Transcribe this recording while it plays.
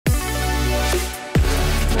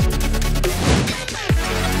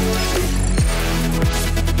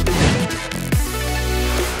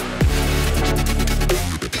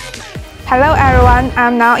Hello everyone,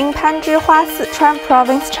 I'm now in Panzhihua, Sichuan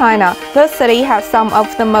Province, China. This city has some of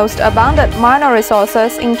the most abundant mineral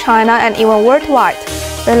resources in China and even worldwide.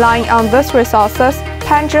 Relying on these resources,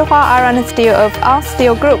 Panzhihua Iron and Steel of On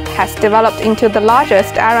Steel Group has developed into the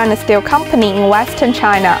largest iron and steel company in Western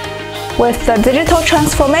China. With the digital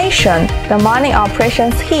transformation, the mining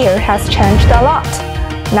operations here has changed a lot.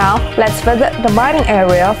 Now, let's visit the mining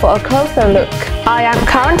area for a closer look. I am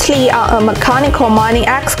currently on a mechanical mining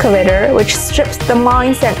excavator which strips the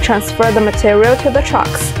mines and transfers the material to the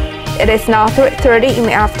trucks. It is now 3:30 in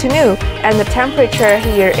the afternoon and the temperature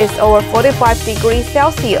here is over 45 degrees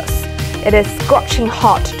Celsius. It is scorching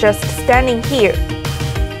hot just standing here.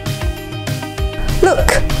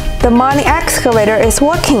 Look! The mining excavator is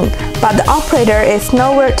working, but the operator is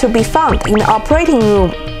nowhere to be found in the operating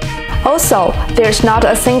room. Also, there's not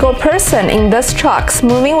a single person in these trucks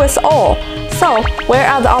moving with ore. So, where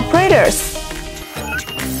are the operators?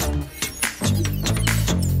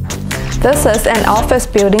 This is an office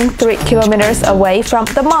building 3 kilometers away from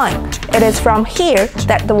the mine. It is from here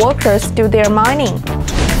that the workers do their mining.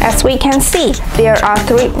 As we can see, there are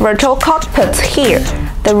 3 virtual cockpits here.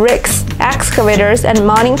 The rigs, excavators, and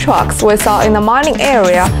mining trucks we saw in the mining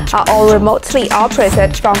area are all remotely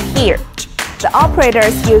operated from here. The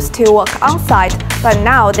operators used to work on-site, but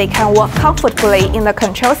now they can work comfortably in the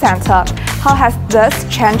control center. How has this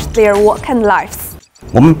changed their work and lives?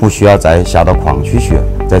 我们不需要再下到矿区去，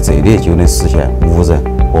在这里就能实现无人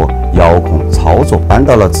和遥控操作。搬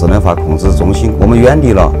到了智能化控制中心，我们远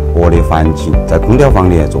离了恶劣环境，在空调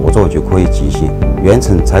房里坐着就可以进行远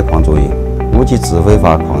程采矿作业。5级智慧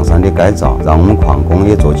化矿山的改造，让我们矿工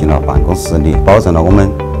也坐进了办公室里，保证了我们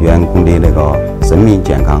员工的生命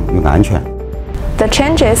健康与安全。 The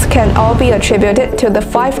changes can all be attributed to the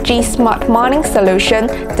 5G smart mining solution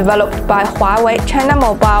developed by Huawei, China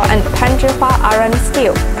Mobile, and Panzhihua Iron and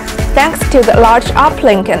Steel. Thanks to the large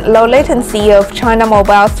uplink and low latency of China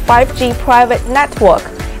Mobile's 5G private network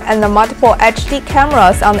and the multiple HD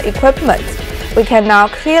cameras on the equipment, we can now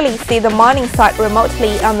clearly see the mining site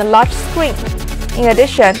remotely on the large screen. In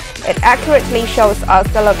addition, it accurately shows us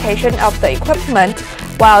the location of the equipment,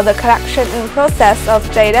 while the collection and process of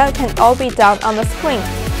data can all be done on the screen,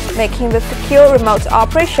 making the secure remote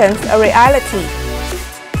operations a reality.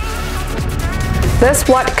 This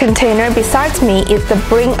white container beside me is the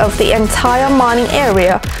brain of the entire mining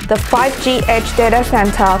area, the 5G Edge Data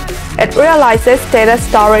Center. It realizes data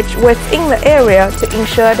storage within the area to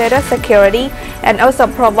ensure data security and also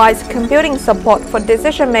provides computing support for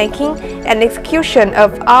decision-making and execution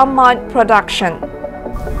of our mine production.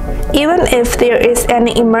 Even if there is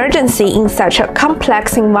any emergency in such a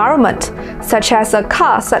complex environment, such as a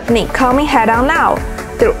car suddenly coming head-on now,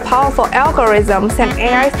 through powerful algorithms and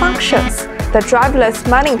AI functions, the driverless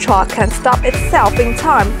mining truck can stop itself in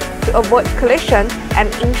time to avoid collision and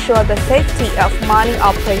ensure the safety of mining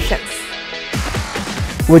operations.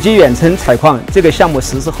 5G 远程采矿这个项目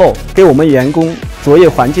实施后，给我们员工作业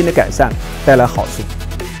环境的改善带来好处。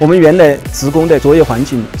我们原来职工的作业环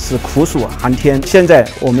境是酷暑寒天，现在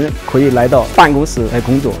我们可以来到办公室来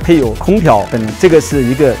工作，配有空调等，这个是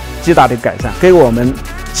一个极大的改善，给我们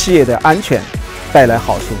企业的安全带来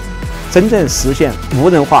好处，真正实现无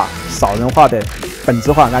人化、少人化的本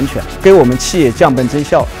质化安全，给我们企业降本增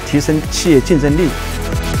效，提升企业竞争力。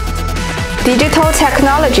 Digital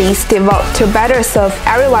technologies developed to better serve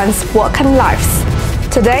everyone's work and lives.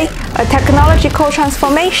 Today, a technological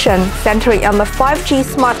transformation centering on the 5G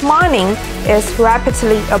smart mining is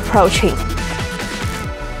rapidly approaching.